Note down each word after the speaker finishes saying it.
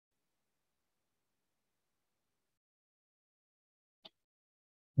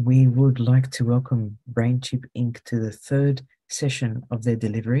we would like to welcome BrainChip Inc. to the third session of their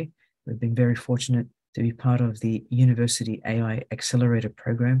delivery. We've been very fortunate to be part of the University AI Accelerator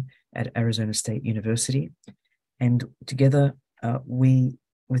program at Arizona State University. And together,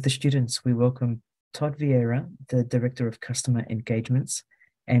 with the students, we welcome Todd Vieira, the Director of Customer Engagements,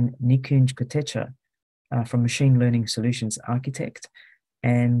 and Nikunj Kotecha from Machine Learning Solutions Architect.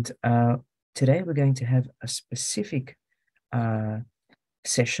 And today we're going to have a specific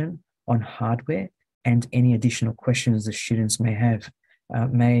session on hardware and any additional questions the students may have.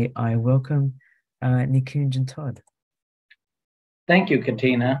 May I welcome Nikunj and Todd. Thank you,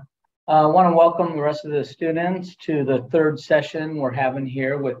 Katina. I want to welcome the rest of the students to the third session we're having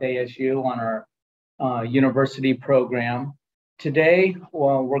here with ASU on our university program. Today,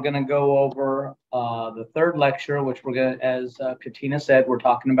 we're going to go over the third lecture, which we're going to, as Katina said, we're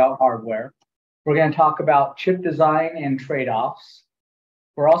talking about hardware. We're going to talk about chip design and trade-offs.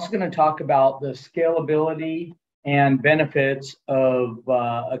 We're also going to talk about the scalability and benefits of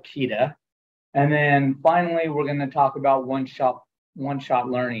Akida. And then finally, we're going to talk about one-shot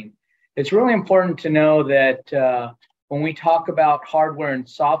learning. It's really important to know that when we talk about hardware and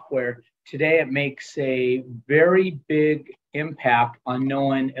software, today it makes a very big impact on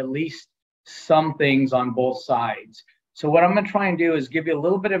knowing at least some things on both sides. So what I'm going to try and do is give you a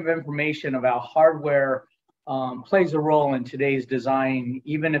little bit of information about hardware plays a role in today's design.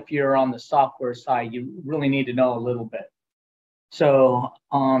 Even if you're on the software side, you really need to know a little bit. So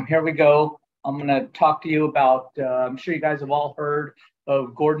here we go. I'm going to talk to you about, I'm sure you guys have all heard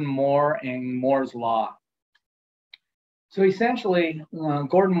of Gordon Moore and Moore's Law. So essentially,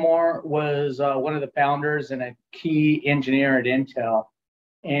 Gordon Moore was one of the founders and a key engineer at Intel.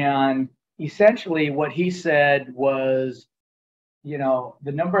 And essentially what he said was, you know,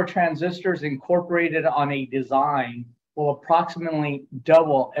 the number of transistors incorporated on a design will approximately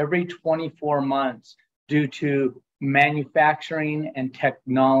double every 24 months due to manufacturing and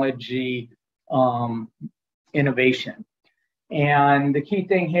technology innovation. And the key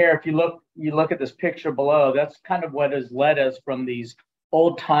thing here, if you look at this picture below, that's kind of what has led us from these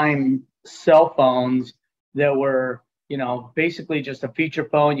old-time cell phones that were, you know, basically just a feature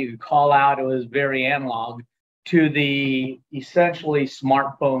phone you could call out. It was very analog, to the essentially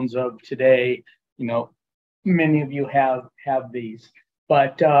smartphones of today. You know, many of you have these,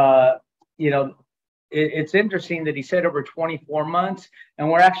 but you know, it's interesting that he said over 24 months, and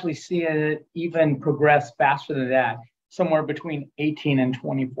we're actually seeing it even progress faster than that, somewhere between 18 and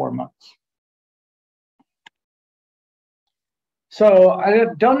 24 months. So I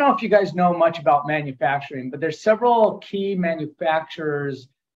don't know if you guys know much about manufacturing, but there's several key manufacturers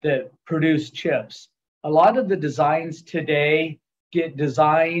that produce chips. A lot of the designs today get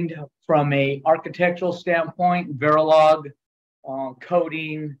designed from a architectural standpoint, Verilog,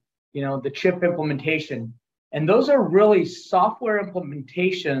 coding, you know, the chip implementation. And those are really software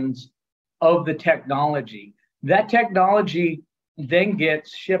implementations of the technology. That technology then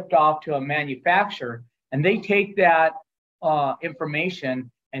gets shipped off to a manufacturer, and they take that information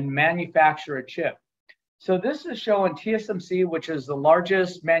and manufacture a chip. So this is showing TSMC, which is the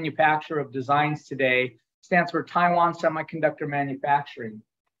largest manufacturer of designs today, stands for Taiwan Semiconductor Manufacturing.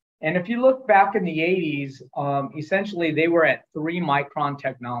 And if you look back in the 80s, essentially they were at 3-micron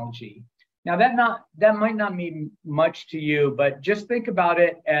technology. Now that might not mean much to you, but just think about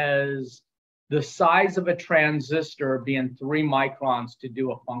it as the size of a transistor being 3 microns to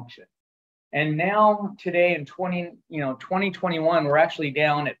do a function. And now today in 2021, we're actually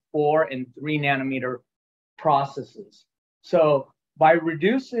down at 4 and 3 nanometer processes. So by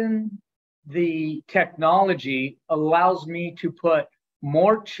reducing the technology allows me to put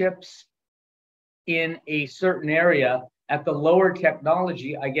more chips in a certain area. At the lower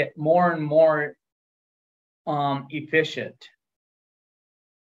technology, I get more and more efficient.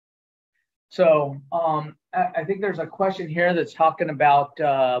 So I think there's a question here that's talking about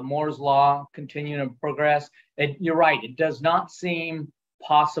Moore's Law continuing to progress. And you're right, it does not seem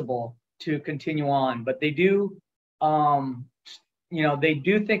possible to continue on, but they do, you know, they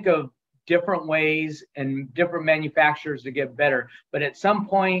do think of different ways and different manufacturers to get better. But at some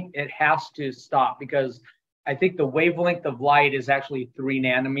point, it has to stop because I think the wavelength of light is actually 3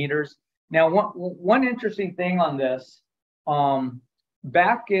 nanometers. Now, one interesting thing on this,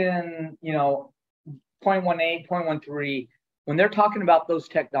 back in, you know, 0.18, 0.13, when they're talking about those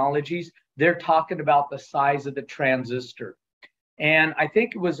technologies, they're talking about the size of the transistor. And I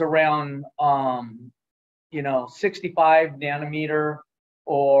think it was around, you know, 65 nanometer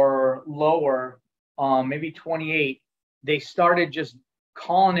or lower, maybe 28. They started just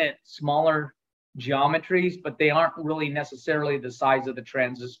calling it smaller geometries, but they aren't really necessarily the size of the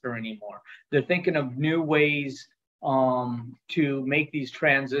transistor anymore. They're thinking of new ways to make these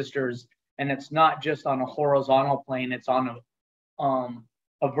transistors, and it's not just on a horizontal plane, it's on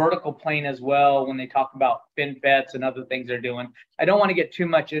a vertical plane as well when they talk about FinFETs and other things they're doing. I don't want to get too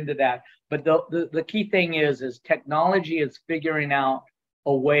much into that, but the key thing is technology is figuring out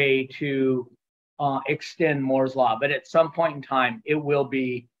a way to extend Moore's law, but at some point in time, it will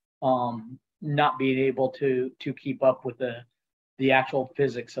be not being able to keep up with the actual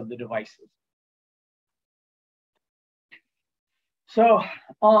physics of the devices. So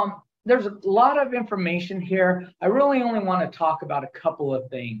there's a lot of information here. I really only want to talk about a couple of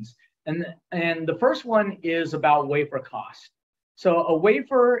things. And the first one is about wafer cost. So a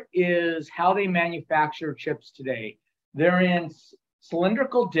wafer is how they manufacture chips today. They're in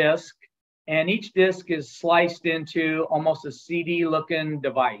cylindrical disc, and each disc is sliced into almost a CD-looking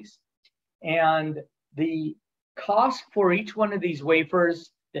device. And the cost for each one of these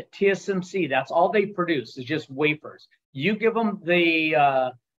wafers, that TSMC, that's all they produce, is just wafers. You give them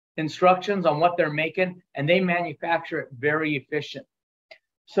the instructions on what they're making, and they manufacture it very efficient.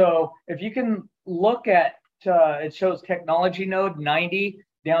 So if you can look at, it shows technology node 90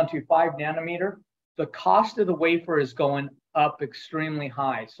 down to 5 nanometer. The cost of the wafer is going up extremely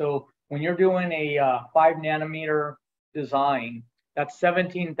high. So when you're doing a 5 nanometer design, that's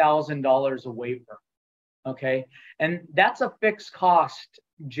 $17,000 a wafer, okay? And that's a fixed cost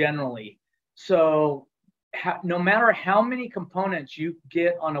generally. So no matter how many components you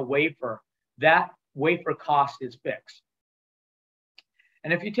get on a wafer, that wafer cost is fixed.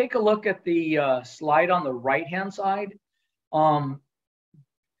 And if you take a look at the slide on the right-hand side,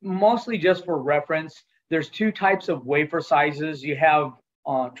 mostly just for reference, there's two types of wafer sizes. You have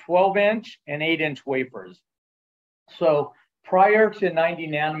 12-inch and 8-inch wafers. So prior to 90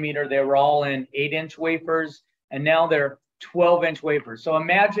 nanometer, they were all in 8-inch wafers, and now they're 12-inch wafers. So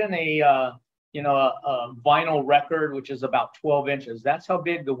imagine a vinyl record, which is about 12 inches. That's how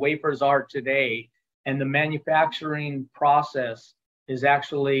big the wafers are today. And the manufacturing process is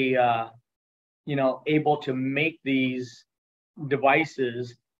actually, able to make these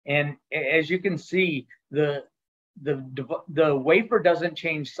devices. And as you can see, the wafer doesn't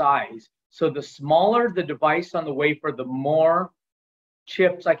change size. So the smaller the device on the wafer, the more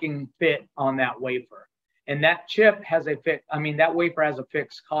chips I can fit on that wafer. And that chip has that wafer has a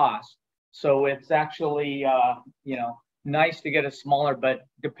fixed cost. So it's actually, nice to get a smaller, but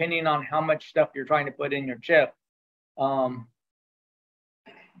depending on how much stuff you're trying to put in your chip,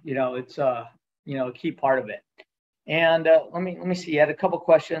 it's a key part of it. And let me see. I had a couple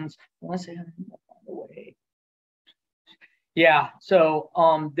questions. Yeah. So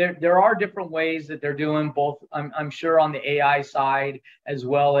there are different ways that they're doing both. I'm sure on the AI side as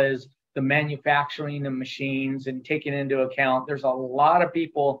well as the manufacturing of machines and taking into account. There's a lot of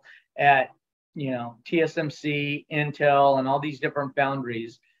people at TSMC, Intel, and all these different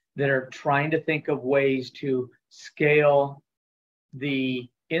foundries that are trying to think of ways to scale the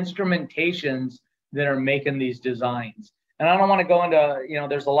instrumentations that are making these designs. And I don't want to go into,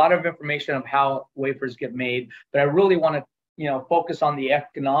 there's a lot of information of how wafers get made, but I really want to, focus on the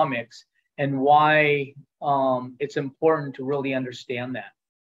economics and why it's important to really understand that.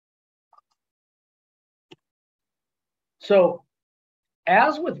 So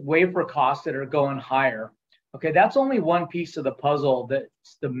as with wafer costs that are going higher, okay, that's only one piece of the puzzle.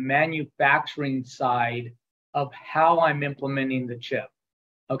 That's the manufacturing side of how I'm implementing the chip.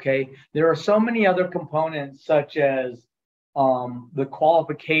 Okay, there are so many other components such as the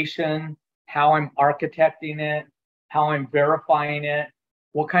qualification, how I'm architecting it, how I'm verifying it,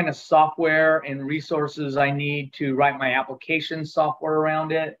 what kind of software and resources I need to write my application software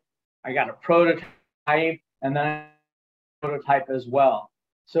around it. I got a prototype and then prototype as well.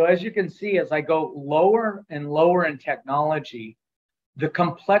 So as you can see, as I go lower and lower in technology, the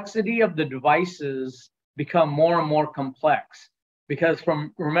complexity of the devices become more and more complex. Because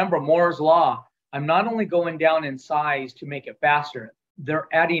remember Moore's law, I'm not only going down in size to make it faster, they're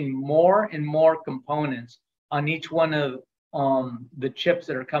adding more and more components on each one of the chips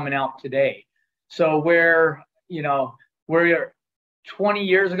that are coming out today. So where 20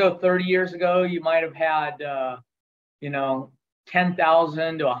 years ago, 30 years ago, you might have had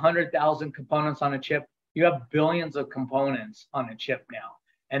 10,000 to 100,000 components on a chip. You have billions of components on a chip now,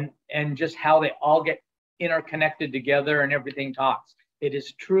 and just how they all get interconnected together and everything talks. It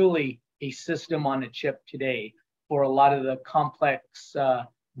is truly a system on a chip today for a lot of the complex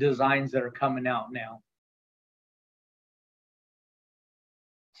designs that are coming out now.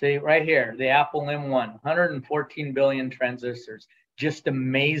 See right here, the Apple M1, 114 billion transistors. Just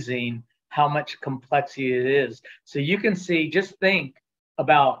amazing how much complexity it is. So you can see, just think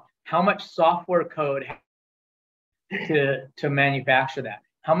about how much software code to manufacture that,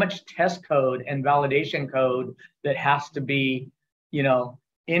 how much test code and validation code that has to be,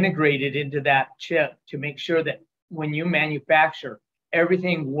 integrated into that chip to make sure that when you manufacture,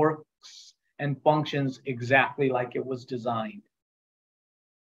 everything works and functions exactly like it was designed.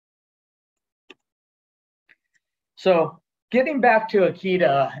 So getting back to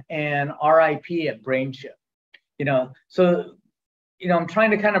Akida and our IP at BrainChip, I'm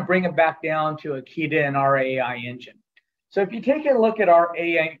trying to kind of bring it back down to Akida and our AI engine. So if you take a look at our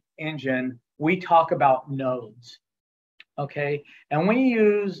AI engine, we talk about nodes, okay? And we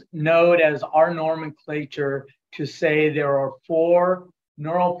use node as our nomenclature to say there are 4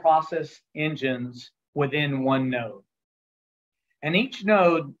 neural process engines within one node. And each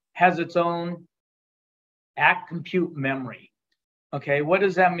node has its own compute memory, okay? What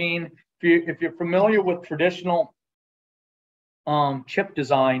does that mean? If you're familiar with traditional chip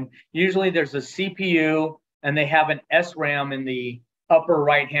design, usually there's a CPU and they have an SRAM in the upper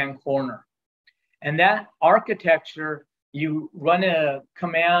right-hand corner. And that architecture, you run a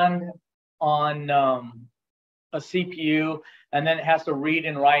command on a CPU, and then it has to read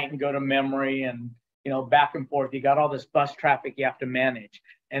and write and go to memory and back and forth. You got all this bus traffic you have to manage.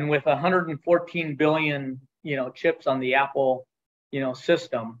 And with 114 billion chips on the Apple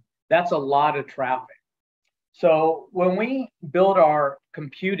system, that's a lot of traffic. So when we build our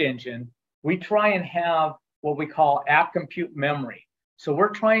compute engine, we try and have what we call compute memory. So we're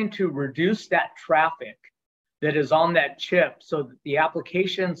trying to reduce that traffic that is on that chip so that the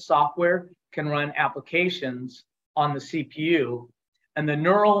application software can run applications on the CPU, and the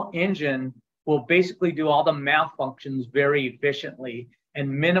neural engine will basically do all the math functions very efficiently and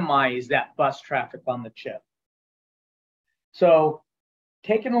minimize that bus traffic on the chip. So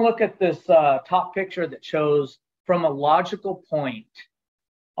taking a look at this top picture that shows from a logical point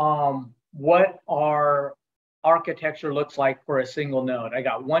what our architecture looks like for a single node. I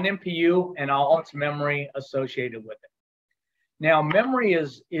got one NPU and all its memory associated with it. Now, memory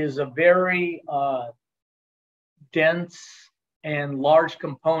is a very dense and large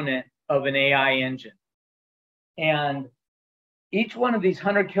component of an AI engine. And each one of these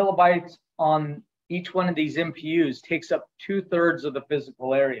 100 kilobytes on each one of these NPUs takes up 2/3 of the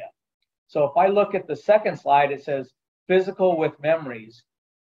physical area. So if I look at the second slide, it says physical with memories.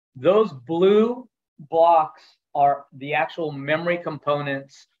 Those blue blocks are the actual memory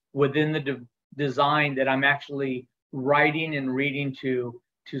components within the design that I'm actually writing and reading to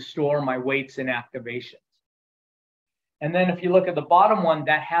store my weights and activations. And then if you look at the bottom one,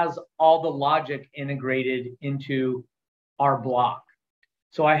 that has all the logic integrated into our block.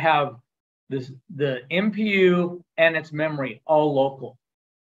 So I have the NPU and its memory all local.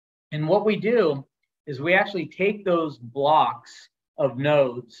 And what we do is we actually take those blocks of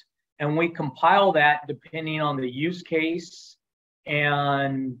nodes and we compile that depending on the use case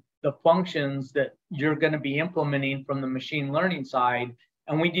and the functions that you're going to be implementing from the machine learning side.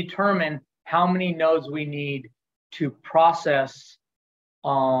 And we determine how many nodes we need to process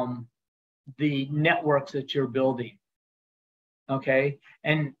the networks that you're building. Okay,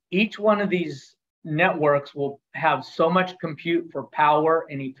 and each one of these networks will have so much compute for power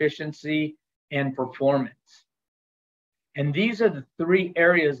and efficiency and performance. And these are the 3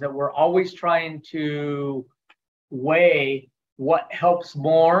 areas that we're always trying to weigh what helps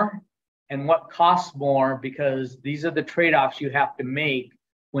more and what costs more, because these are the trade-offs you have to make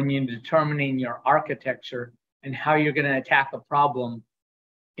when you're determining your architecture and how you're going to attack a problem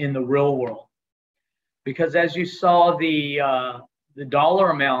in the real world. Because as you saw the dollar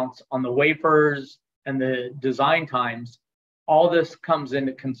amounts on the wafers and the design times, all this comes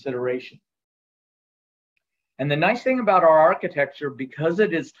into consideration. And the nice thing about our architecture, because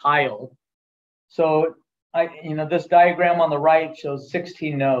it is tiled, so this diagram on the right shows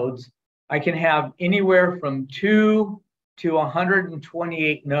 16 nodes. I can have anywhere from 2 to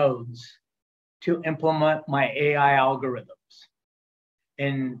 128 nodes to implement my AI algorithms.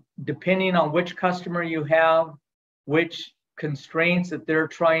 And depending on which customer you have, which constraints that they're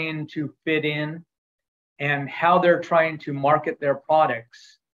trying to fit in, and how they're trying to market their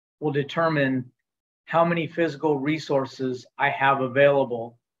products will determine how many physical resources I have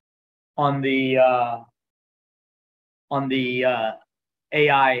available on the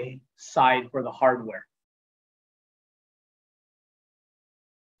AI side for the hardware.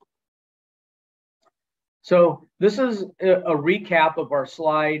 So this is a recap of our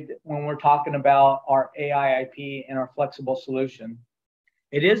slide when we're talking about our AI IP and our flexible solution.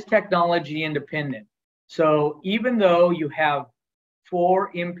 It is technology independent. So even though you have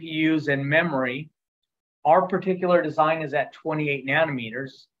 4 MPUs in memory. Our particular design is at 28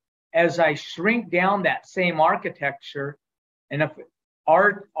 nanometers. As I shrink down that same architecture, and if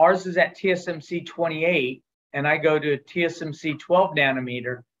ours is at TSMC 28, and I go to TSMC 12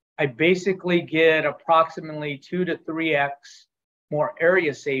 nanometer, I basically get approximately 2 to 3x more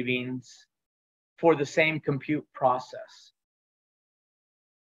area savings for the same compute process.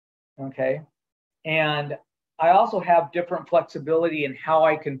 Okay, and I also have different flexibility in how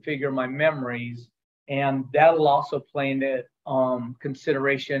I configure my memories, and that'll also play into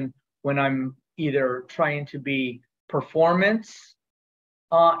consideration when I'm either trying to be performance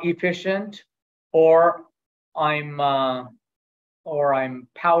efficient, or I'm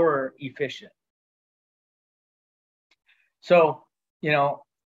power efficient. So,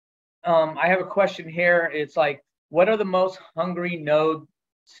 I have a question here. It's like, what are the most hungry node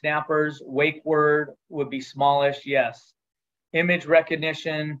snappers? Wake word would be smallish, yes. Image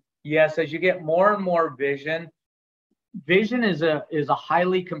recognition, yes. As you get more and more vision is a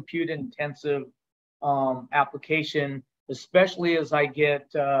highly compute intensive application, especially as I get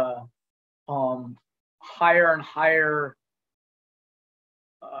higher and higher.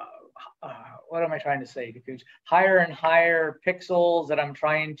 What am I trying to say? Higher and higher pixels that I'm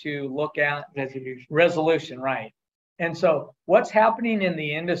trying to look at. Resolution, right. And so what's happening in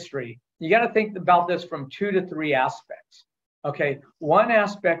the industry, you got to think about this from 2 to 3 aspects. Okay, one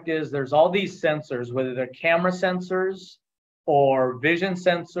aspect is there's all these sensors, whether they're camera sensors or vision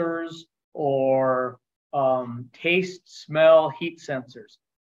sensors or taste, smell, heat sensors.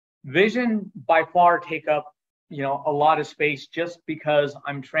 Vision by far take up a lot of space just because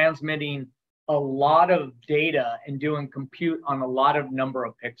I'm transmitting a lot of data and doing compute on a lot of number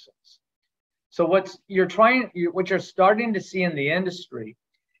of pixels. So what you're starting to see in the industry,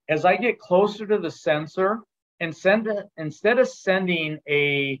 as I get closer to the sensor and instead of sending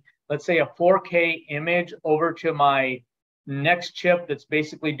let's say a 4K image over to my next chip that's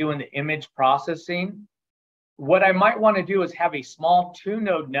basically doing the image processing, what I might want to do is have a small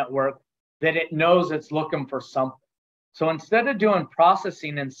 2-node network that it knows it's looking for something. So instead of doing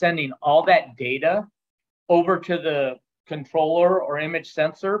processing and sending all that data over to the controller or image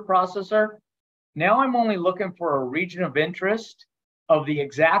sensor processor, now I'm only looking for a region of interest of the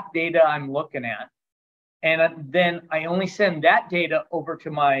exact data I'm looking at. And then I only send that data over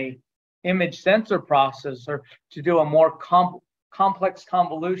to my image sensor processor to do a more complex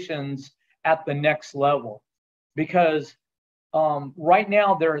convolutions at the next level. Because right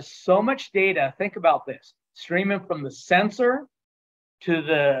now there is so much data, think about this, streaming from the sensor to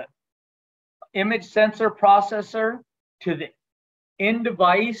the image sensor processor to the end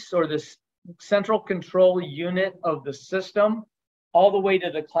device or the central control unit of the system, all the way to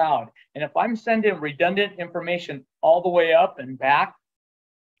the cloud. And if I'm sending redundant information all the way up and back,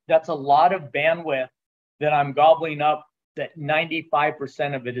 that's a lot of bandwidth that I'm gobbling up, that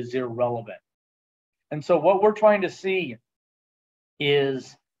 95% of it is irrelevant. And so what we're trying to see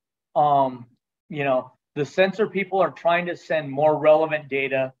is, the sensor people are trying to send more relevant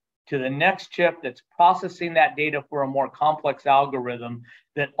data to the next chip that's processing that data for a more complex algorithm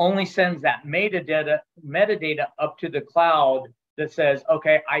that only sends that metadata up to the cloud that says,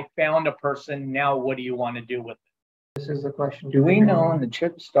 okay, I found a person, now what do you want to do with it? This is the question. Do we know when the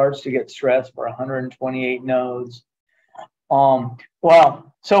chip starts to get stressed for 128 nodes?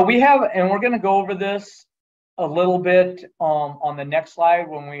 Well, so we have, and we're going to go over this a little bit on the next slide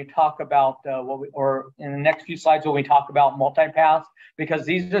when we talk about or in the next few slides when we talk about multipath, because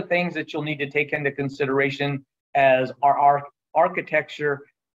these are things that you'll need to take into consideration as our architecture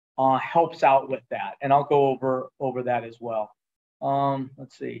helps out with that. And I'll go over that as well.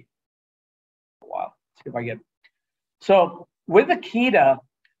 Let's see. Wow. Let's see if I get. So with Akida,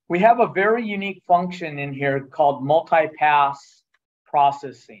 we have a very unique function in here called multipath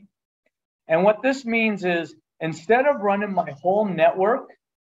processing. And what this means is, instead of running my whole network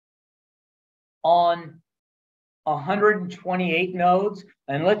on 128 nodes,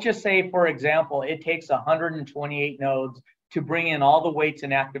 and let's just say, for example, it takes 128 nodes to bring in all the weights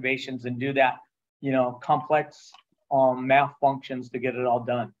and activations and do that, complex math functions to get it all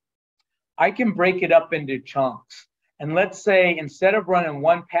done. I can break it up into chunks. And let's say instead of running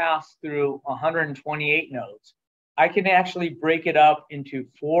one pass through 128 nodes, I can actually break it up into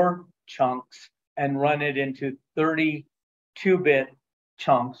 4 chunks and run it into 32-bit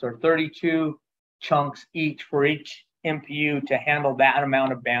chunks, or 32 chunks each for each MPU to handle that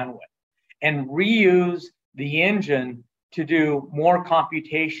amount of bandwidth, and reuse the engine to do more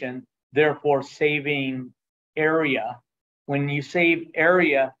computation, therefore saving area. When you save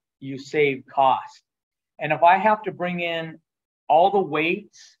area, you save cost. And if I have to bring in all the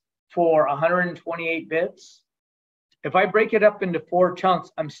weights for 128 bits. If I break it up into 4 chunks,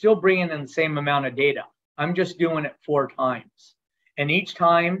 I'm still bringing in the same amount of data. I'm just doing it 4 times. And each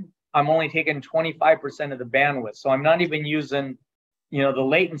time, I'm only taking 25% of the bandwidth. So I'm not even using, the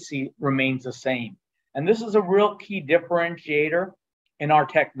latency remains the same. And this is a real key differentiator in our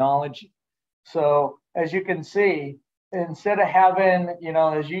technology. So as you can see, instead of having,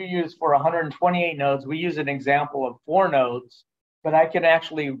 as you use for 128 nodes, we use an example of 4 nodes, but I can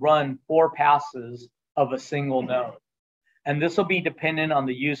actually run 4 passes of a single node. And this will be dependent on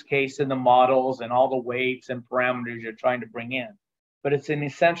the use case and the models and all the weights and parameters you're trying to bring in. But it's an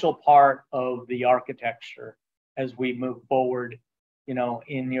essential part of the architecture as we move forward,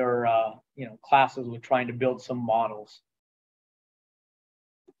 in your, classes with trying to build some models.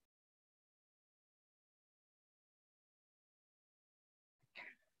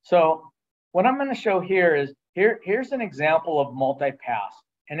 So what I'm going to show here is, here's an example of multipass.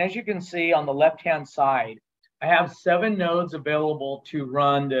 And as you can see on the left-hand side, I have 7 nodes available to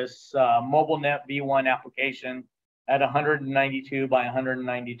run this MobileNet V1 application at 192 by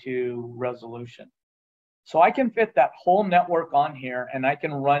 192 resolution. So I can fit that whole network on here and I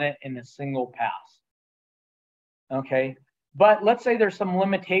can run it in a single pass. Okay, but let's say there's some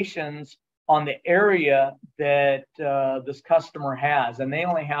limitations on the area that this customer has, and they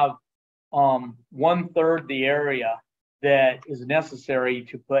only have 1/3 the area that is necessary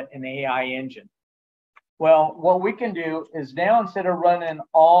to put an AI engine. Well, what we can do is now, instead of running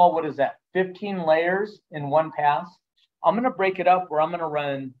all, 15 layers in 1 pass, I'm going to break it up where I'm going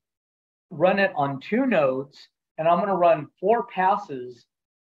to run it on 2 nodes, and I'm going to run 4 passes,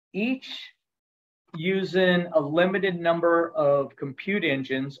 each using a limited number of compute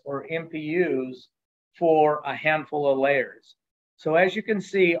engines or MPUs for a handful of layers. So as you can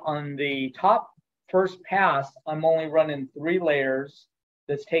see on the top first pass, I'm only running 3 layers.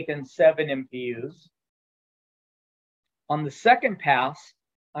 That's taken 7 MPUs. On the second pass,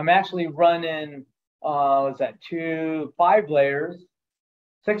 I'm actually running, 5 layers,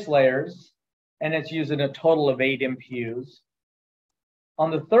 6 layers, and it's using a total of 8 MPUs. On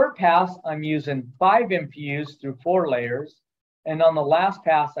the third pass, I'm using 5 MPUs through 4 layers. And on the last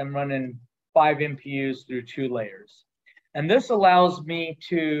pass, I'm running 5 MPUs through 2 layers. And this allows me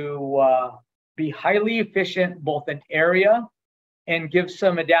to be highly efficient both in area and give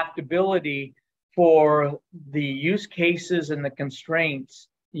some adaptability for the use cases and the constraints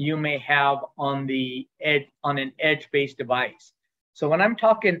you may have on the edge, on an edge-based device. So when I'm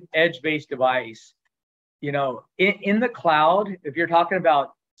talking edge-based device, in the cloud, if you're talking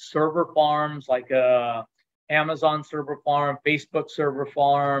about server farms like Amazon server farm, Facebook server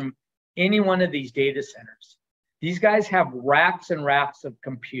farm, any one of these data centers, these guys have racks and racks of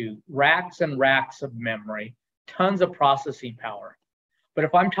compute, racks and racks of memory, tons of processing power. But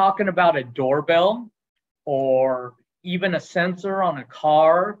if I'm talking about a doorbell or even a sensor on a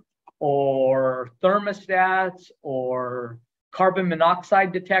car or thermostats or carbon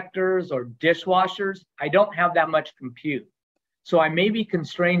monoxide detectors or dishwashers, I don't have that much compute. So I may be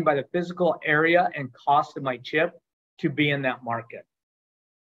constrained by the physical area and cost of my chip to be in that market.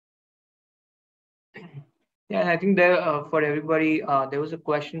 Yeah, I think there for everybody, there was a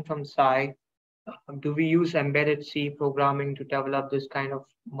question from Sai. Do we use embedded C programming to develop this kind of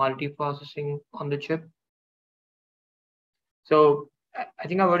multiprocessing on the chip? So I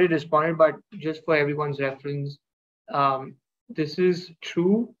think I've already responded, but just for everyone's reference, this is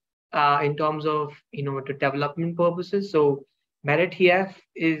true in terms of the development purposes. So MetaTF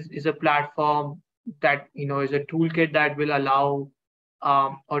is a platform that is a toolkit that will allow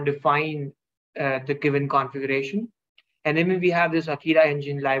or define the given configuration. And then we have this Akida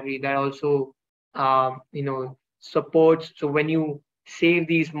engine library that also supports. So when you save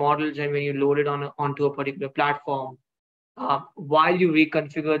these models and when you load it onto a particular platform, while you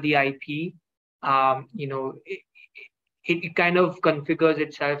reconfigure the IP, it kind of configures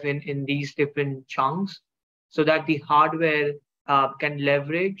itself in these different chunks so that the hardware can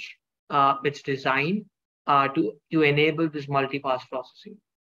leverage its design to enable this multipass processing.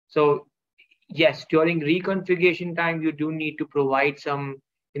 So yes, during reconfiguration time, you do need to provide some,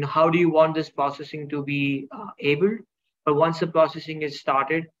 how do you want this processing to be able? But once the processing is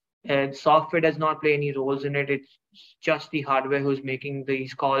started, software does not play any roles in it. It's just the hardware who's making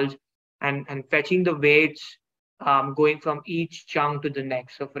these calls and fetching the weights going from each chunk to the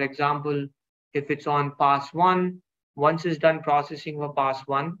next. So for example, if it's on pass 1, once it's done processing for pass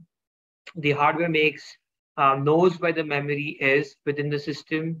 1, the hardware knows where the memory is within the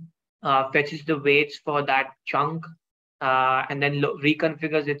system, fetches the weights for that chunk, and then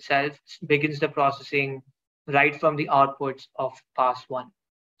reconfigures itself, begins the processing, right from the outputs of pass one.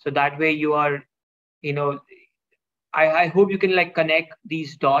 So that way you are, you know, I hope you can like connect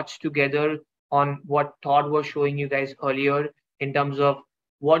these dots together on what Todd was showing you guys earlier in terms of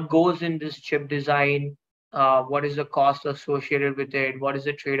what goes in this chip design, what is the cost associated with it, what is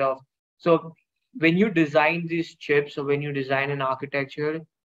the trade-off. So when you design these chips or when you design an architecture,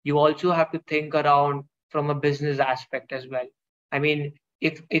 you also have to think around from a business aspect as well. I mean,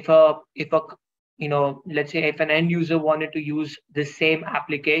 if a let's say if an end user wanted to use the same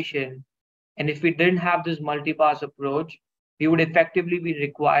application, and if we didn't have this multi-pass approach, we would effectively be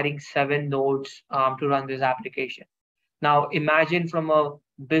requiring 7 nodes to run this application. Now, imagine from a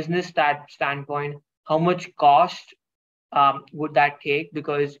business standpoint, how much cost would that take?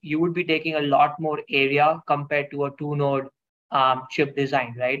 Because you would be taking a lot more area compared to a 2 node chip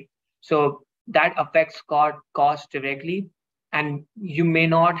design, right? So that affects cost directly, and you may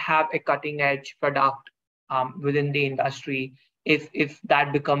not have a cutting edge product within the industry if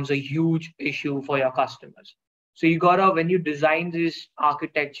that becomes a huge issue for your customers. So you gotta, when you design these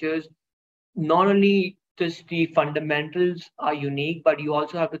architectures, not only just the fundamentals are unique, but you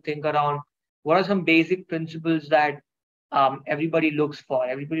also have to think around what are some basic principles that everybody looks for.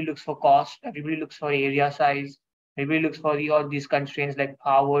 Everybody looks for cost. Everybody looks for area size. Everybody looks for all these constraints like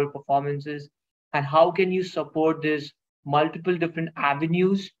power, performances, and how can you support this multiple different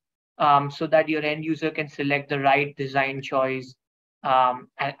avenues so that your end user can select the right design choice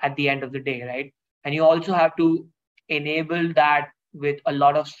at the end of the day, right? And you also have to enable that with a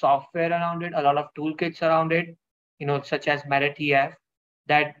lot of software around it, a lot of toolkits around it, such as MetaTF,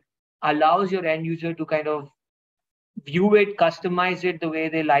 that allows your end user to kind of view it, customize it the way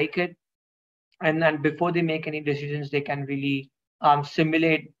they like it, and then before they make any decisions, they can really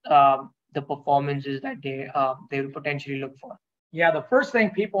simulate the performances that they will potentially look for. Yeah, the first thing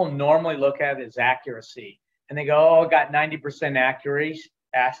people normally look at is accuracy, and they go, "Oh, I got 90%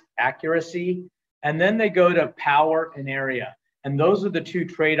 accuracy," and then they go to power and area, and those are the two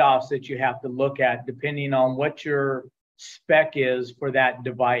trade-offs that you have to look at depending on what your spec is for that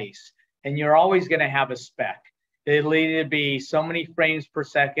device. And you're always going to have a spec. It'll either be so many frames per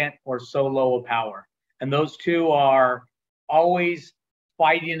second or so low a power. And those two are always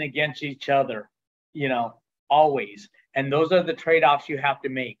fighting against each other, always. And those are the trade-offs you have to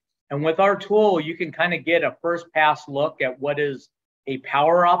make. And with our tool, you can kind of get a first pass look at what is a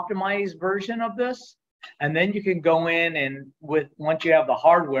power optimized version of this. And then you can go in and once you have the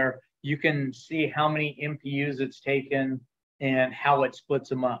hardware, you can see how many MPUs it's taken and how it splits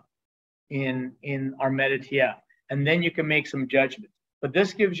them up in our MetaTF. And then you can make some judgments. But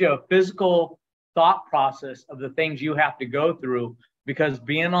this gives you a physical thought process of the things you have to go through, because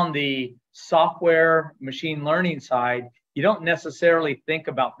being on the software machine learning side, you don't necessarily think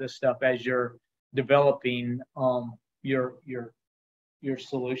about this stuff as you're developing your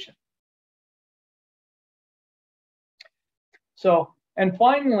solution. So, and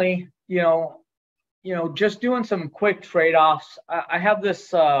finally, just doing some quick trade-offs. I have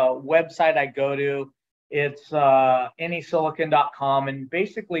this website I go to. It's anysilicon.com, and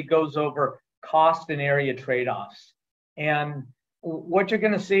basically goes over cost and area trade-offs. And what you're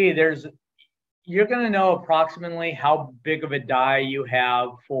going to see, you're going to know approximately how big of a die you have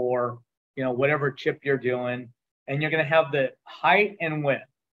for whatever chip you're doing, and you're going to have the height and width.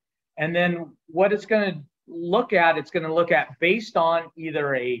 And then what it's going to look at based on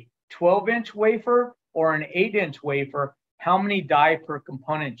either a 12-inch wafer or an 8-inch wafer, how many die per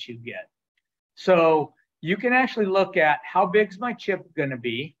component you get. So you can actually look at how big is my chip going to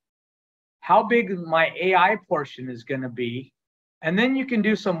be, how big my AI portion is going to be, and then you can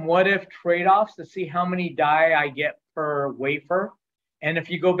do some what-if trade-offs to see how many die I get per wafer. And if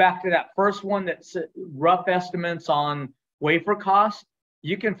you go back to that first one that's rough estimates on wafer cost,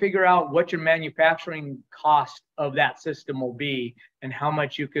 you can figure out what your manufacturing cost of that system will be and how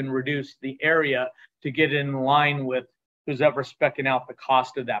much you can reduce the area to get in line with who's ever speccing out the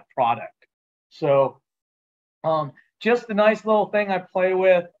cost of that product. So just a nice little thing I play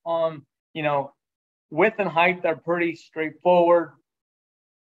with on, width and height are pretty straightforward.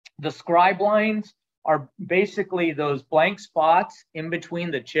 The scribe lines are basically those blank spots in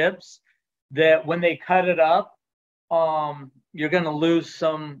between the chips that when they cut it up, you're going to lose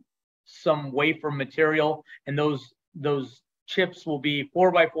some wafer material, and those chips will be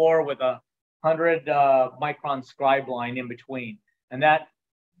 4x4 with a 100 micron scribe line in between, and that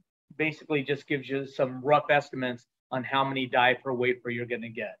basically just gives you some rough estimates on how many die per wafer you're going to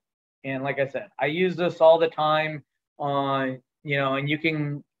get. And like I said, I use this all the time. And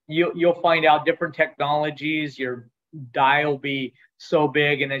you'll find out different technologies. Your die will be so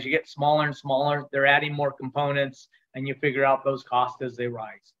big. And as you get smaller and smaller, they're adding more components, and you figure out those costs as they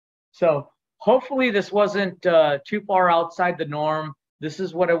rise. So hopefully this wasn't too far outside the norm. This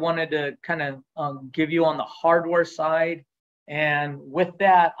is what I wanted to kind of give you on the hardware side. And with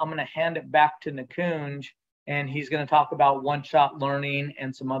that, I'm going to hand it back to Nikunj, and he's going to talk about one-shot learning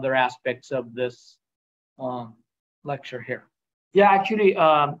and some other aspects of this lecture here. Yeah, actually,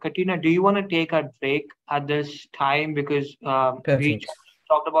 Katrina, do you want to take a break at this time? Because we just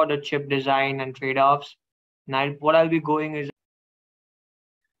talked about the chip design and trade-offs. Now, what I'll be going is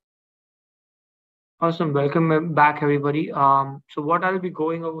awesome. Welcome back, everybody. So what I'll be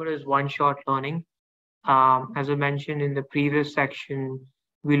going over is one-shot learning. As I mentioned in the previous section,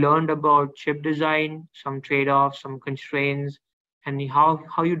 we learned about chip design, some trade-offs, some constraints, and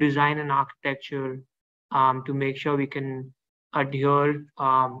how you design an architecture to make sure we can adhere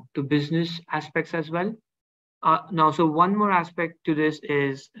to business aspects as well. Now, so one more aspect to this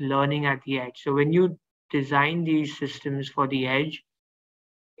is learning at the edge. So when you design these systems for the edge,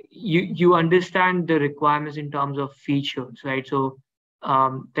 you understand the requirements in terms of features, right? So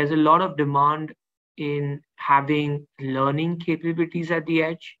there's a lot of demand in having learning capabilities at the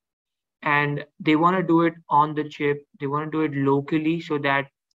edge, and they want to do it on the chip. They want to do it locally so that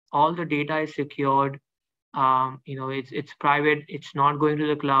all the data is secured. It's private. It's not going to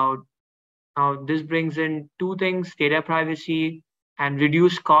the cloud. Now this brings in two things: data privacy and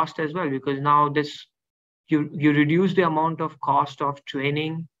reduce cost as well, because now you reduce the amount of cost of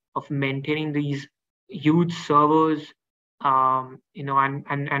training, of maintaining these huge servers, and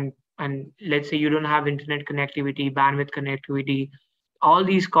let's say you don't have internet connectivity, bandwidth connectivity. All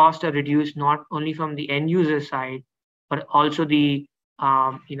these costs are reduced not only from the end user side, but also the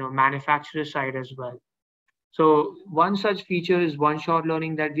manufacturer side as well. So one such feature is one-shot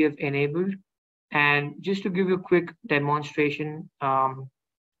learning that we have enabled. And just to give you a quick demonstration,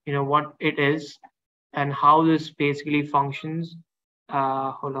 what it is and how this basically functions.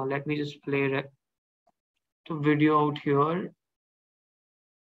 Hold on, let me just play the video out here.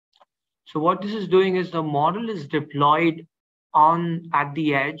 So what this is doing is the model is deployed at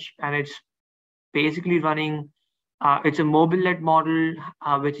the edge, and it's basically running. It's a mobile-led model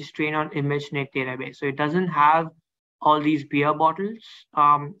which is trained on ImageNet database. So it doesn't have all these beer bottles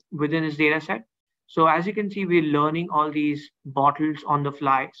within its data set. So as you can see, we're learning all these bottles on the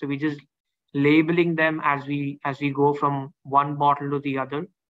fly. So we just labeling them as we go from one bottle to the other.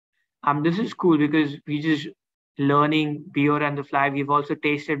 This is cool because we just learning beer on the fly. We've also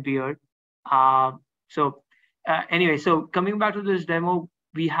tasted beer. Anyway, so coming back to this demo,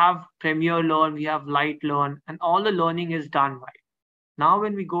 we have Premier Learn, we have Light Learn, and all the learning is done right. Now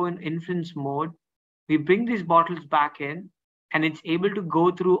when we go in inference mode, we bring these bottles back in, and it's able to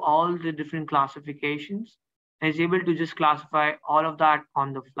go through all the different classifications, and it's able to just classify all of that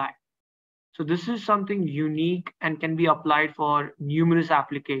on the fly. So this is something unique and can be applied for numerous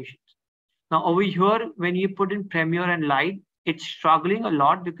applications. Now over here, when you put in Premier and Light, it's struggling a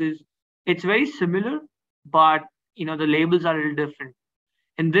lot because it's very similar, but the labels are a little different.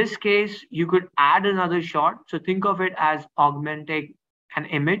 In this case, you could add another shot. So think of it as augmenting an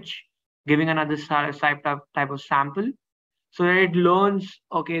image, giving another type of sample, so that it learns,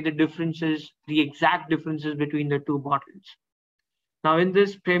 okay, the exact differences between the two bottles. Now in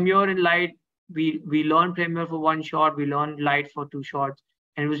this Premier and Light, we learned Premier for one shot, we learned Light for two shots,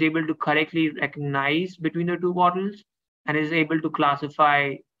 and it was able to correctly recognize between the two bottles and is able to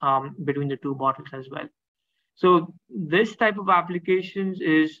classify between the two bottles as well. So this type of applications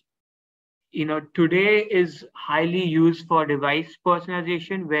is, today is highly used for device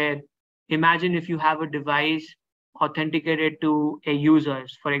personalization, where imagine if you have a device authenticated to a user.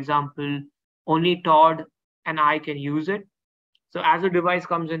 For example, only Todd and I can use it. So as a device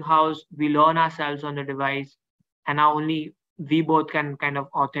comes in-house, we learn ourselves on the device, and now only we both can kind of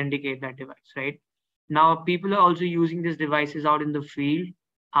authenticate that device, right? Now people are also using these devices out in the field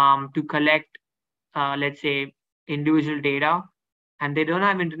to collect, let's say, individual data, and they don't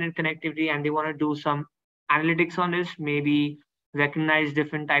have internet connectivity, and they want to do some analytics on this, maybe recognize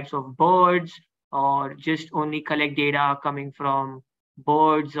different types of birds, or just only collect data coming from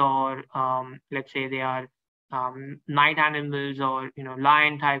birds, or let's say they are night animals, or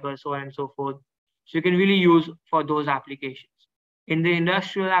lion, tiger, so on and so forth. So you can really use for those applications. In the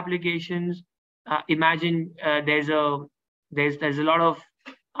industrial applications, imagine there's a lot of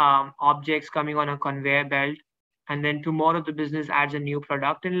objects coming on a conveyor belt, and then tomorrow the business adds a new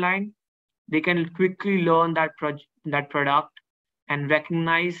product in line. They can quickly learn that product and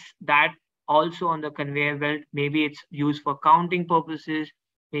recognize that also on the conveyor belt. Maybe it's used for counting purposes,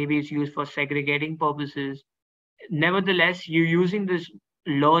 maybe it's used for segregating purposes, nevertheless, you're using this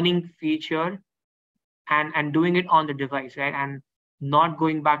learning feature and doing it on the device, right? And not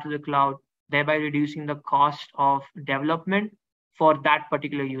going back to the cloud, thereby reducing the cost of development for that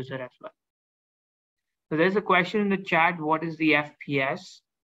particular user as well. So there's a question in the chat, what is the FPS?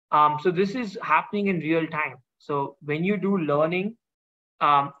 So this is happening in real time. So when you do learning,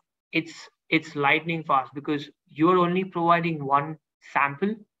 um, it's lightning fast because you're only providing one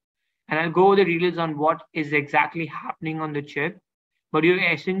sample. And I'll go over the details on what is exactly happening on the chip, but you're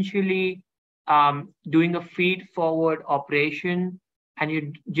essentially doing a feed forward operation and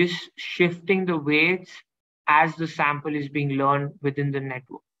you're just shifting the weights as the sample is being learned within the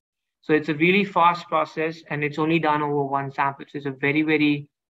network. So it's a really fast process and it's only done over one sample. So it's a very, very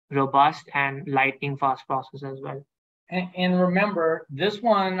robust and lightning fast process as well. And remember, this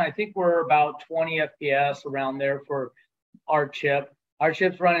one, I think we're about 20 FPS around there for our chip. Our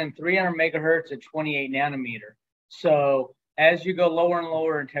chip's running 300 megahertz at 28 nanometer. So as you go lower and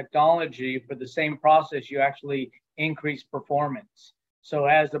lower in technology for the same process, you actually increase performance. So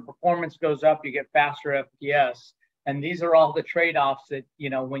as the performance goes up, you get faster FPS. And these are all the trade-offs that,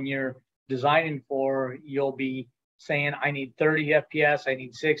 when you're designing for, you'll be saying, I need 30 FPS, I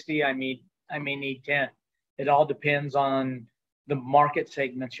need 60, I may need 10. It all depends on the market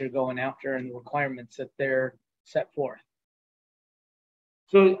segments you're going after and the requirements that they're set forth.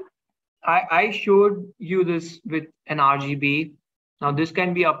 So I showed you this with an RGB. Now this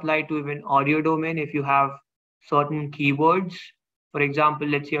can be applied to even audio domain if you have certain keywords. For example,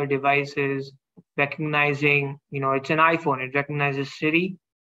 let's say your device is recognizing, it's an iPhone, it recognizes Siri,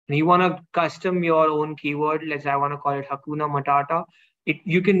 and you want to custom your own keyword. Let's say I want to call it Hakuna Matata.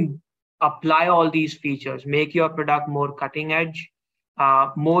 You can apply all these features, make your product more cutting edge,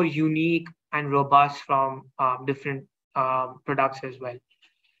 more unique and robust from different products as well.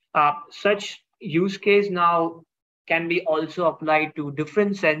 Such use case now can be also applied to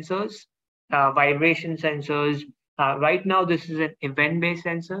different sensors, vibration sensors. Right now, this is an event-based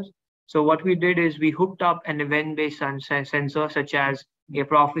sensor. So what we did is we hooked up an event-based sensor, such as a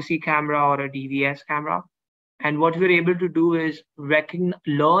prophecy camera or a DVS camera. And what we're able to do is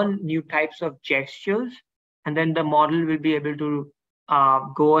learn new types of gestures, and then the model will be able to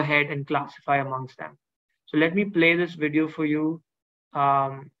go ahead and classify amongst them. So let me play this video for you.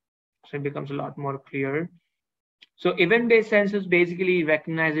 So it becomes a lot more clear. So event-based sensors basically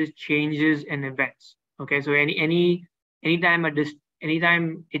recognizes changes in events. Okay, so anytime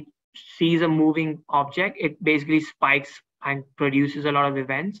it sees a moving object, it basically spikes and produces a lot of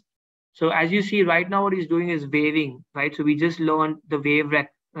events. So as you see right now, what he's doing is waving, right? So we just learned the wave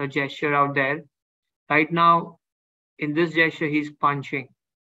gesture out there. Right now, in this gesture, he's punching.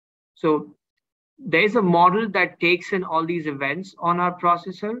 So there's a model that takes in all these events on our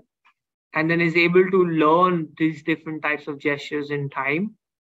processor and then is able to learn these different types of gestures in time.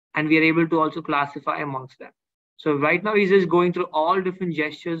 And we are able to also classify amongst them. So right now, he's just going through all different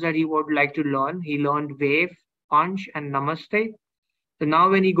gestures that he would like to learn. He learned wave, punch, and namaste. So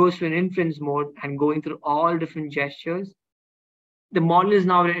now when he goes to an inference mode and going through all different gestures, the model is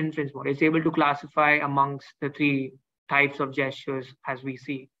now in inference mode. It's able to classify amongst the three types of gestures as we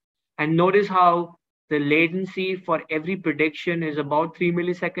see. And notice how the latency for every prediction is about 3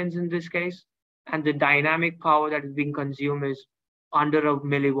 milliseconds in this case. And the dynamic power that is being consumed is under a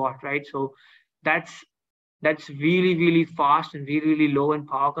milliwatt, right? So that's really, really fast and really, really low in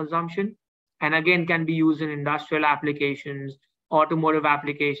power consumption. And again, can be used in industrial applications, automotive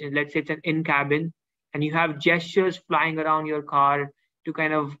applications. Let's say it's an in-cabin and you have gestures flying around your car to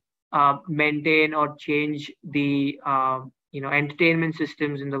kind of maintain or change the entertainment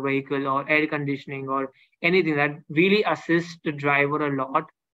systems in the vehicle or air conditioning or anything that really assists the driver a lot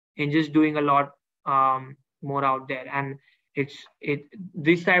in just doing a lot more out there. And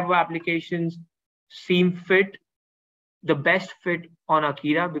these type of applications seem the best fit on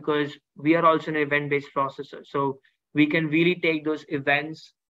Akida because we are also an event-based processor. So we can really take those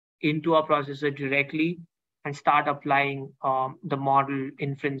events into our processor directly and start applying the model,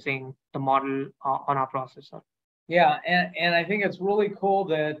 inferencing the model on our processor. Yeah, and I think it's really cool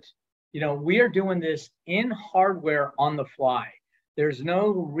that, we are doing this in hardware on the fly. There's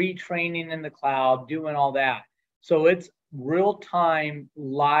no retraining in the cloud, doing all that. So it's real-time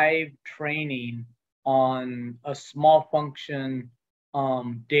live training on a small function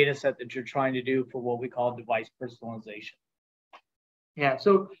data set that you're trying to do for what we call device personalization. Yeah,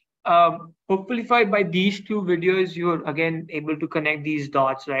 so hopefully by these two videos, you're again able to connect these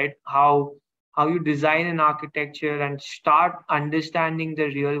dots, right? How you design an architecture and start understanding the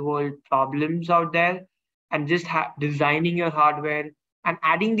real world problems out there and just designing your hardware and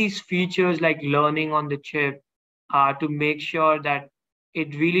adding these features like learning on the chip to make sure that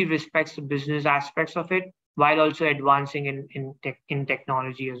it really respects the business aspects of it while also advancing in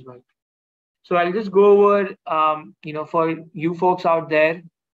technology as well. So I'll just go over, for you folks out there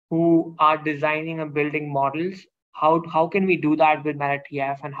who are designing and building models, how can we do that with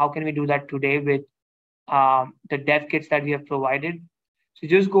MetaTF, and how can we do that today with the dev kits that we have provided. So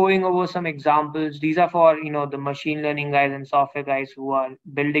just going over some examples. These are for the machine learning guys and software guys who are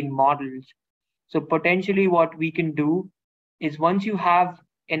building models. So potentially what we can do is, once you have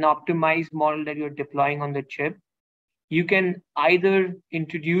an optimized model that you're deploying on the chip, you can either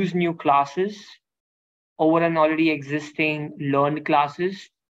introduce new classes over an already existing learned classes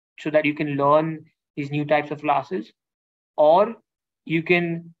so that you can learn these new types of classes, or you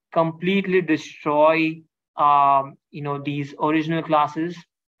can completely destroy these original classes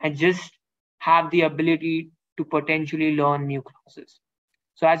and just have the ability to potentially learn new classes.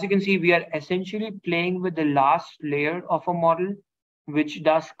 So as you can see, we are essentially playing with the last layer of a model, which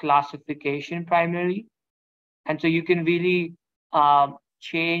does classification primarily. And so you can really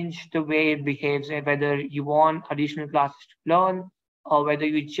change the way it behaves, whether you want additional classes to learn or whether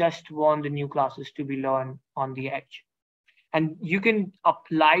you just want the new classes to be learned on the edge. And you can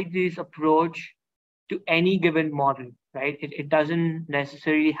apply this approach to any given model, right? It doesn't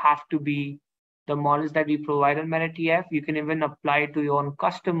necessarily have to be the models that we provide on MetaTF. You can even apply it to your own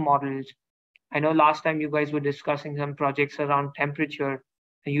custom models. I know last time you guys were discussing some projects around temperature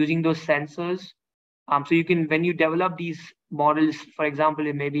and using those sensors. So you can, when you develop these models, for example,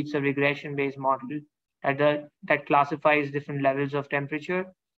 maybe it's a regression-based model that classifies different levels of temperature,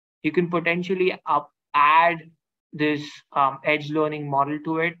 you can potentially add this edge learning model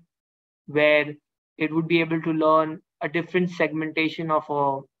to it, where it would be able to learn a different segmentation of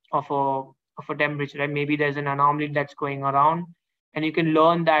a temperature. Right? Maybe there's an anomaly that's going around, and you can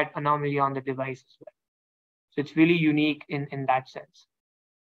learn that anomaly on the device as well. So it's really unique in that sense.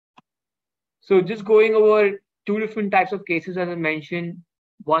 So just going over two different types of cases, as I mentioned.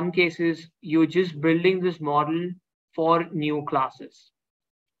 One case is you're just building this model for new classes.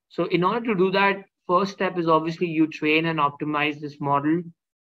 So in order to do that, first step is obviously you train and optimize this model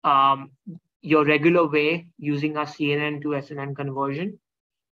your regular way using a CNN to SNN conversion.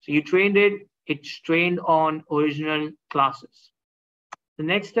 So you trained it, it's trained on original classes. The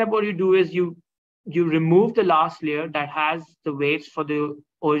next step, what you do is you remove the last layer that has the weights for the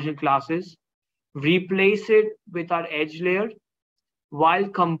original classes, replace it with our edge layer while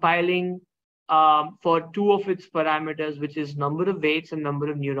compiling for two of its parameters, which is number of weights and number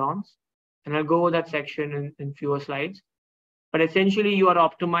of neurons. And I'll go over that section in fewer slides. But essentially, you are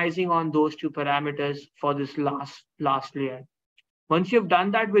optimizing on those two parameters for this last layer. Once you've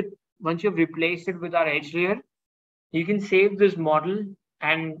done that once you've replaced it with our edge layer, you can save this model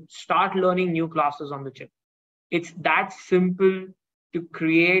and start learning new classes on the chip. It's that simple to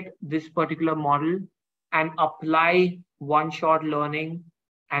create this particular model and apply one-shot learning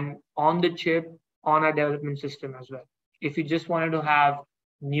and on the chip on our development system as well, if you just wanted to have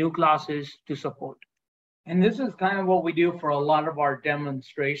new classes to support. And this is kind of what we do for a lot of our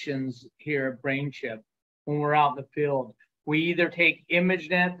demonstrations here at BrainChip when we're out in the field. We either take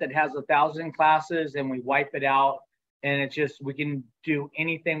ImageNet that has 1,000 classes and we wipe it out, and it's just, we can do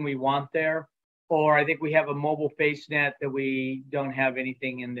anything we want there. Or I think we have a mobile FaceNet that we don't have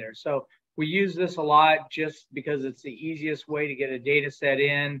anything in there. So we use this a lot just because it's the easiest way to get a data set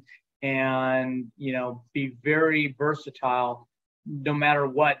in and, be very versatile no matter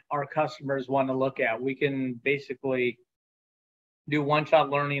what our customers want to look at. We can basically do one-shot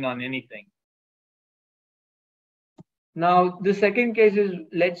learning on anything. Now, the second case is,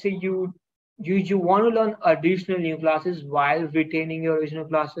 let's say you want to learn additional new classes while retaining your original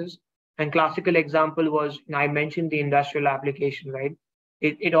classes. And classical example was, I mentioned the industrial application, right?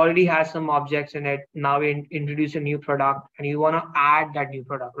 It already has some objects in it. Now we introduce a new product and you want to add that new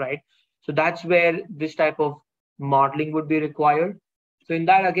product, right? So that's where this type of modeling would be required. So in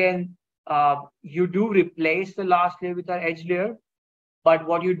that, again, you do replace the last layer with our edge layer, but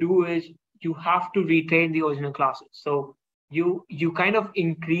what you do is you have to retain the original classes. So you kind of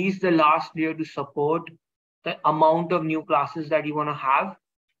increase the last layer to support the amount of new classes that you want to have.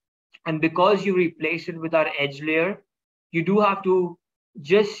 And because you replace it with our edge layer, you do have to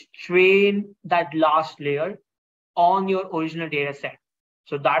just train that last layer on your original data set.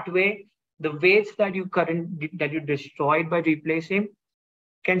 So that way, the weights that you destroyed by replacing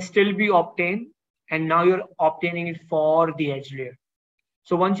can still be obtained, and now you're obtaining it for the edge layer.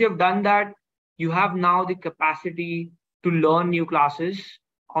 So once you have done that, you have now the capacity to learn new classes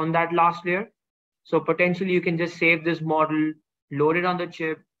on that last layer. So potentially you can just save this model, load it on the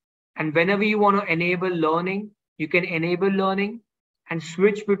chip, and whenever you want to enable learning, you can enable learning and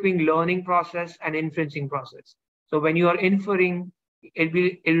switch between learning process and inferencing process. So when you are inferring,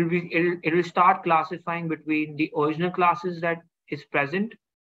 it will start classifying between the original classes that is present,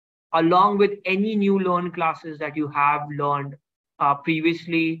 along with any new learned classes that you have learned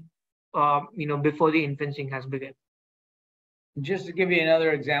previously, before the inferencing has begun. Just to give you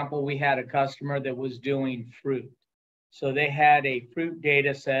another example, we had a customer that was doing fruit. So they had a fruit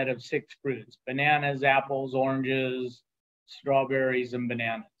data set of 6 fruits: bananas, apples, oranges, strawberries, and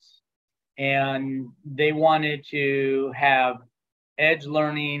bananas. And they wanted to have edge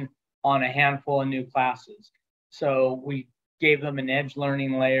learning on a handful of new classes. So we gave them an edge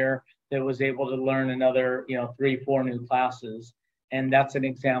learning layer that was able to learn another, 3, 4 new classes. And that's an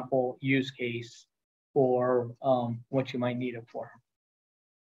example use case for what you might need it for.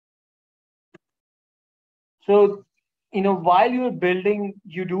 So, while you're building,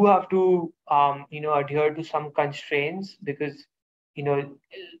 you do have to, adhere to some constraints, because,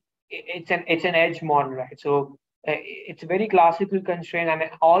 it's an edge model, right? So it's a very classical constraint, and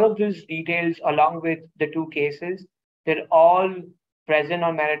all of these details, along with the 2 cases, they're all present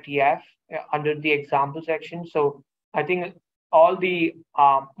on MetaTF under the example section. So I think all the,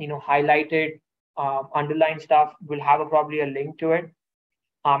 highlighted underlined stuff will have probably a link to it.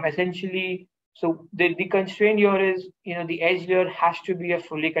 Essentially, so the constraint here is, the edge layer has to be a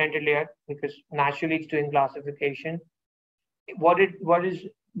fully connected layer, because naturally it's doing classification. What is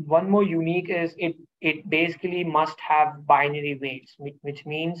one more unique is it basically must have binary weights, which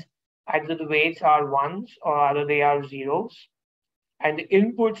means either the weights are 1s or either they are 0s. And the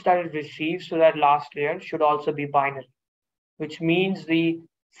inputs that it receives to that last layer should also be binary, which means the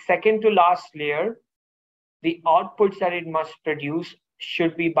second to last layer, the outputs that it must produce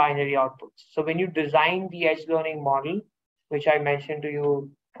should be binary outputs. So when you design the edge learning model, which I mentioned to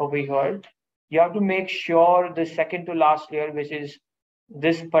you over here, you have to make sure the second to last layer, which is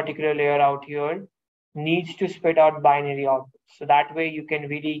this particular layer out here, needs to spit out binary outputs. So that way you can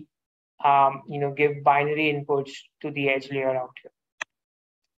really, give binary inputs to the edge layer out here.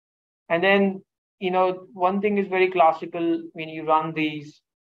 And then, one thing is very classical when you run these,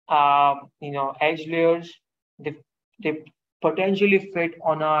 edge layers, they potentially fit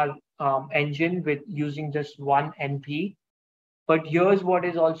on our engine with using just one NP. But here's what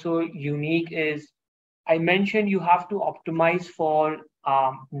is also unique is, I mentioned you have to optimize for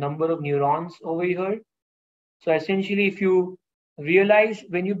number of neurons over here. So essentially, if you realize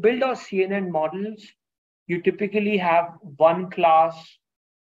when you build our CNN models, you typically have one class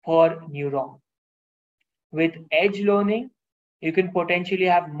per neuron. With edge learning, you can potentially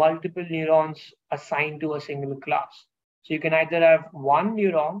have multiple neurons assigned to a single class. So you can either have 1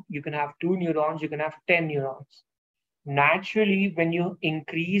 neuron, you can have 2 neurons, you can have 10 neurons. Naturally, when you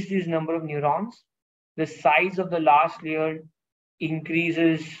increase this number of neurons, the size of the last layer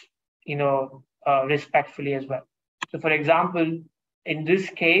increases, respectfully as well. So for example, in this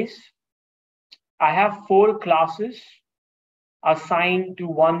case, I have 4 classes assigned to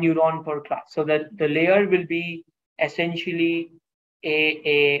 1 neuron per class. So that the layer will be essentially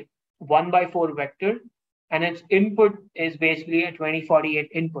a 1/4 vector, and its input is basically a 2048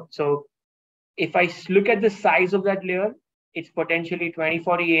 input. So if I look at the size of that layer, it's potentially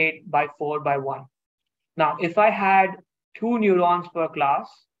 2048 by 4 by 1. Now, if I had 2 neurons per class,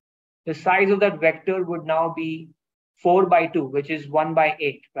 the size of that vector would now be 4 by 2, which is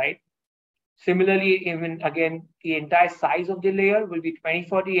 1/8, right? Similarly, even again, the entire size of the layer will be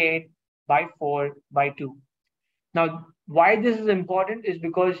 2048 by 4 by 2. Now, why this is important is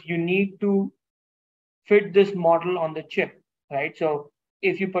because you need to fit this model on the chip, right? So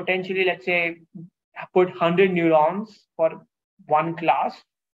if you potentially, let's say, put 100 neurons for one class,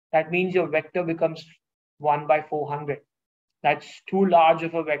 that means your vector becomes 1/400. That's too large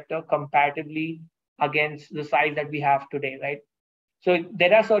of a vector comparatively against the size that we have today, right? So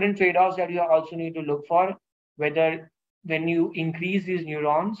there are certain trade-offs that you also need to look for, whether when you increase these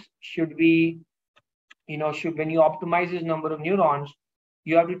neurons, when you optimize this number of neurons,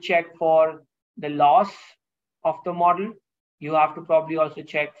 you have to check for the loss of the model. You have to probably also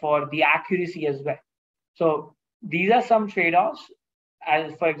check for the accuracy as well. So these are some trade-offs.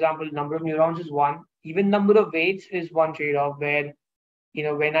 As for example, number of neurons is one. Even number of weights is one trade-off where,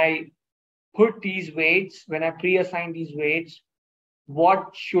 when I put these weights, when I pre-assign these weights,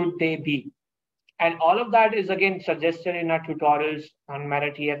 what should they be? And all of that is again suggested in our tutorials on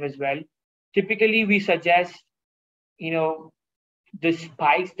MetaTF as well. Typically, we suggest, the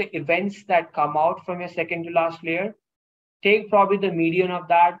spikes, the events that come out from your second to last layer, take probably the median of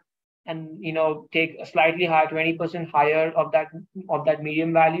that, and take a slightly higher, 20% higher of that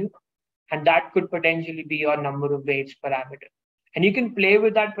median value, And that could potentially be your number of weights parameter. And you can play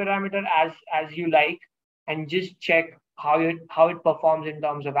with that parameter as you like, and just check how it performs in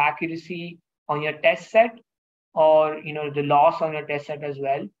terms of accuracy on your test set, or the loss on your test set as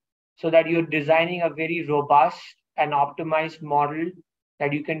well, so that you're designing a very robust and optimized model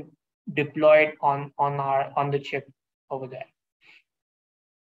that you can deploy it on the chip over there.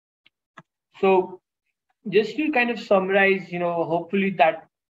 So just to kind of summarize, hopefully that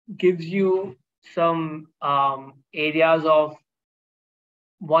gives you some areas of.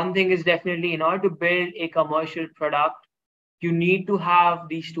 One thing is definitely, in order to build a commercial product, you need to have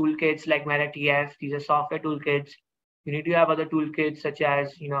these toolkits like MetaTF. These are software toolkits. You need to have other toolkits such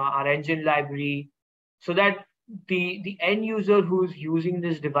as our engine library, so that the end user who's using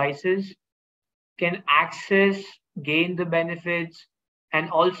these devices can access, gain the benefits, and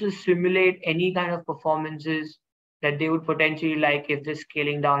also simulate any kind of performances that they would potentially like if they're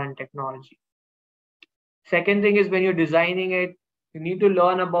scaling down in technology. Second thing is, when you're designing it, you need to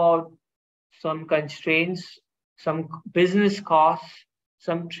learn about some constraints, some business costs,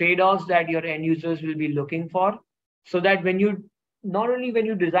 some trade-offs that your end users will be looking for, so that not only when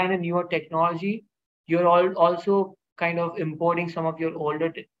you design a newer technology, you're also kind of importing some of your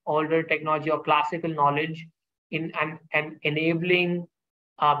older technology or classical knowledge in and enabling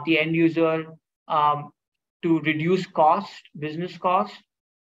the end user to reduce business cost,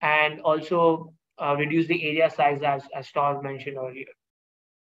 and also reduce the area size as Todd mentioned earlier.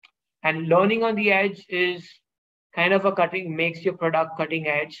 And learning on the edge is kind of makes your product cutting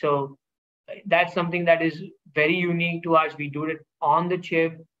edge. So that's something that is very unique to us. We do it on the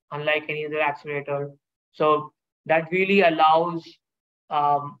chip, unlike any other accelerator. So that really allows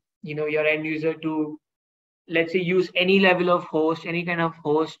your end user to, let's say, use any level of host, any kind of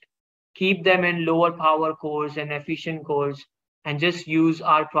host, keep them in lower power cores and efficient cores, and just use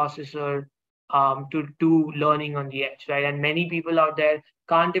our processor to do learning on the edge, right? And many people out there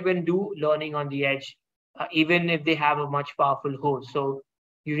can't even do learning on the edge, even if they have a much powerful host. So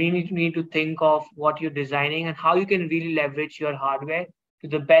you really need to think of what you're designing and how you can really leverage your hardware to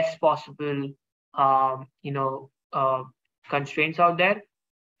the best possible, constraints out there.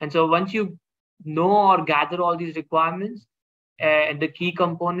 And so once you know or gather all these requirements and the key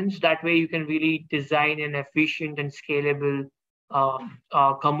components, that way you can really design an efficient and scalable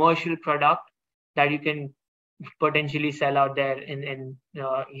commercial product that you can potentially sell out there in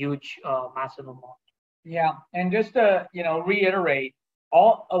huge, massive amount. Yeah, and just to reiterate,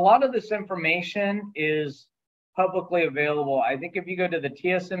 a lot of this information is publicly available. I think if you go to the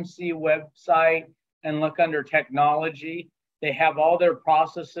TSMC website and look under technology, they have all their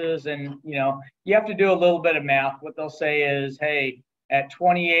processes, and you have to do a little bit of math. What they'll say is, hey, at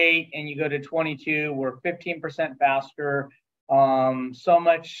 28 and you go to 22, we're 15% faster, so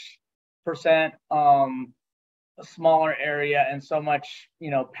much percent a smaller area, and so much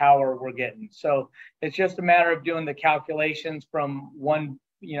power we're getting. So it's just a matter of doing the calculations from one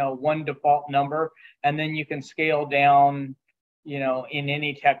default number, and then you can scale down in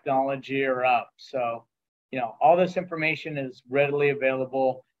any technology or up. So all this information is readily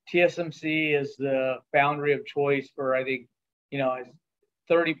available. TSMC is the foundry of choice for, I think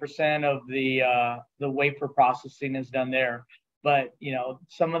 30% of the wafer processing is done there. But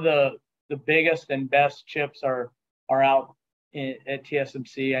some of the biggest and best chips are out at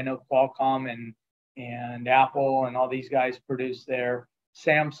TSMC. I know Qualcomm and Apple and all these guys produce there.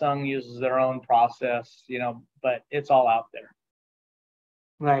 Samsung uses their own process, but it's all out there.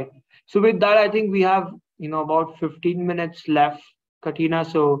 Right. So with that, I think we have about 15 minutes left, Katina.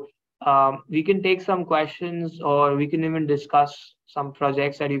 So we can take some questions, or we can even discuss some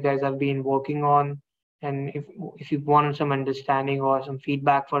projects that you guys have been working on. And if you wanted some understanding or some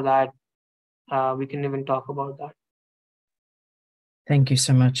feedback for that, we can even talk about that. Thank you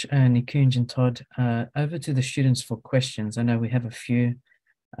so much, Nikunj and Todd. Over to the students for questions. I know we have a few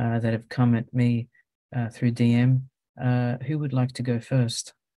that have come at me through DM. Who would like to go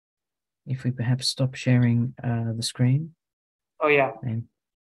first? If we perhaps stop sharing the screen. Oh, yeah.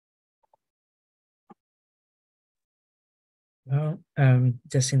 Well,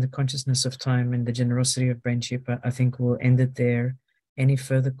 just in the consciousness of time and the generosity of BrainChip, I think we'll end it there. Any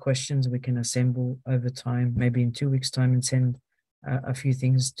further questions we can assemble over time, maybe in 2 weeks' time, and send a few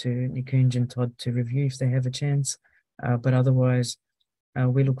things to Nikunj and Todd to review if they have a chance. But otherwise,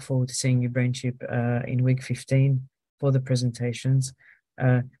 we look forward to seeing you, BrainChip, in week 15 for the presentations.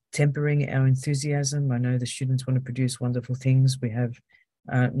 Tempering our enthusiasm. I know the students want to produce wonderful things. We have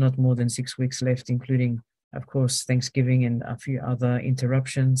not more than 6 weeks left, including, of course, Thanksgiving and a few other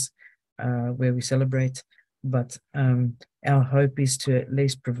interruptions where we celebrate. But our hope is to at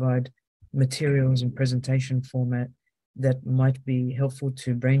least provide materials and presentation format that might be helpful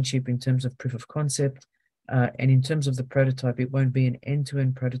to BrainChip in terms of proof of concept. And in terms of the prototype, it won't be an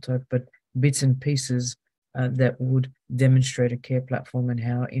end-to-end prototype, but bits and pieces that would demonstrate a care platform and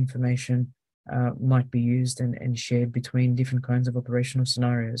how information might be used and shared between different kinds of operational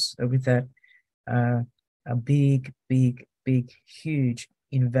scenarios. So with that, a big, huge,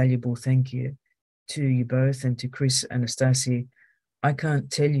 invaluable thank you to you both and to Chris and Anastasi. I can't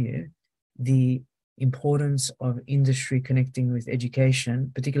tell you the importance of industry connecting with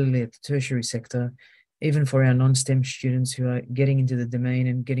education, particularly at the tertiary sector, even for our non-STEM students who are getting into the domain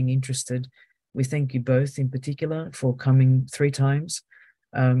and getting interested. We thank you both in particular for coming 3 times.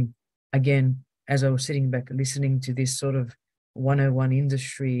 Again, as I was sitting back listening to this sort of 101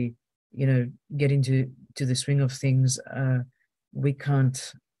 industry, get into the swing of things, we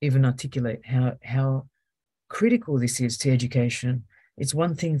can't even articulate how critical this is to education. It's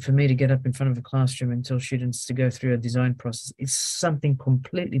one thing for me to get up in front of a classroom and tell students to go through a design process. It's something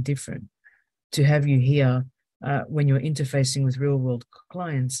completely different to have you here when you're interfacing with real world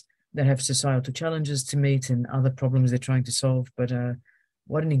clients that have societal challenges to meet and other problems they're trying to solve. But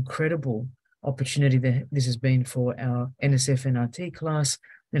what an incredible opportunity that this has been for our NSF and RT class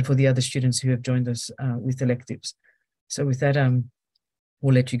and for the other students who have joined us with electives. So with that,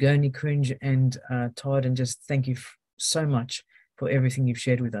 we'll let you go, Nikunj and Todd, and just thank you so much for everything you've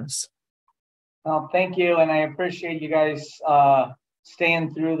shared with us. Well, thank you, and I appreciate you guys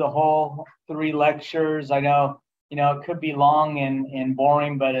staying through the whole 3 lectures. I know, it could be long and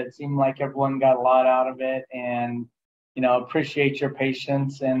boring, but it seemed like everyone got a lot out of it, and, appreciate your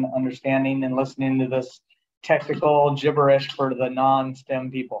patience and understanding and listening to this technical gibberish for the non-STEM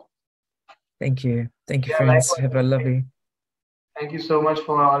people. Thank you. Thank you, friends. Likewise. Have a lovely... Thank you so much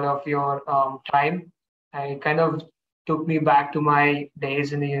for all of your time. I kind of took me back to my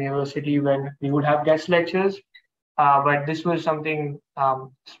days in the university when we would have guest lectures. But this was something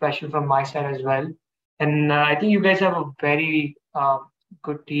special from my side as well. And I think you guys have a very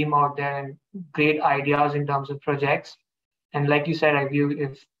good team out there and great ideas in terms of projects. And like you said, I view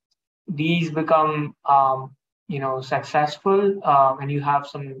if these become successful and you have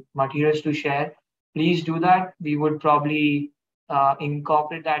some materials to share, please do that. We would probably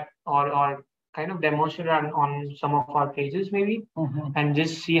incorporate that or kind of demonstrate on some of our pages maybe, and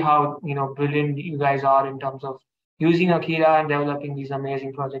just see how brilliant you guys are in terms of using Akida and developing these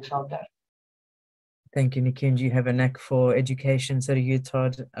amazing projects out there. Thank you, Nikunj. You have a knack for education. So do you,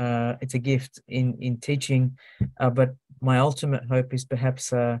 Todd. It's a gift in teaching, but my ultimate hope is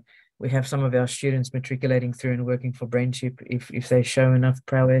perhaps we have some of our students matriculating through and working for BrainChip if they show enough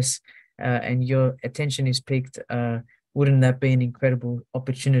prowess and your attention is piqued. Wouldn't that be an incredible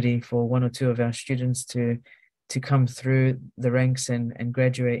opportunity for 1 or 2 of our students to come through the ranks and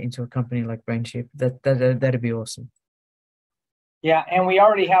graduate into a company like BrainChip? That'd be awesome. Yeah, and we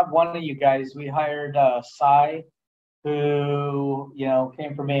already have one of you guys. We hired Sai, who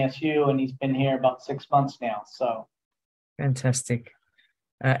came from ASU, and he's been here about 6 months now. So fantastic.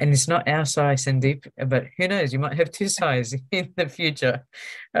 And it's not our Sai, Sandeep, but who knows? You might have 2 Sais in the future.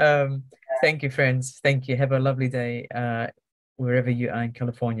 Thank you, friends. Thank you. Have a lovely day wherever you are in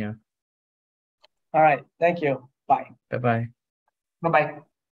California. All right. Thank you. Bye. Bye-bye. Bye-bye.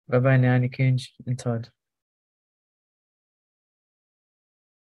 Bye-bye now, Nikunj and Todd.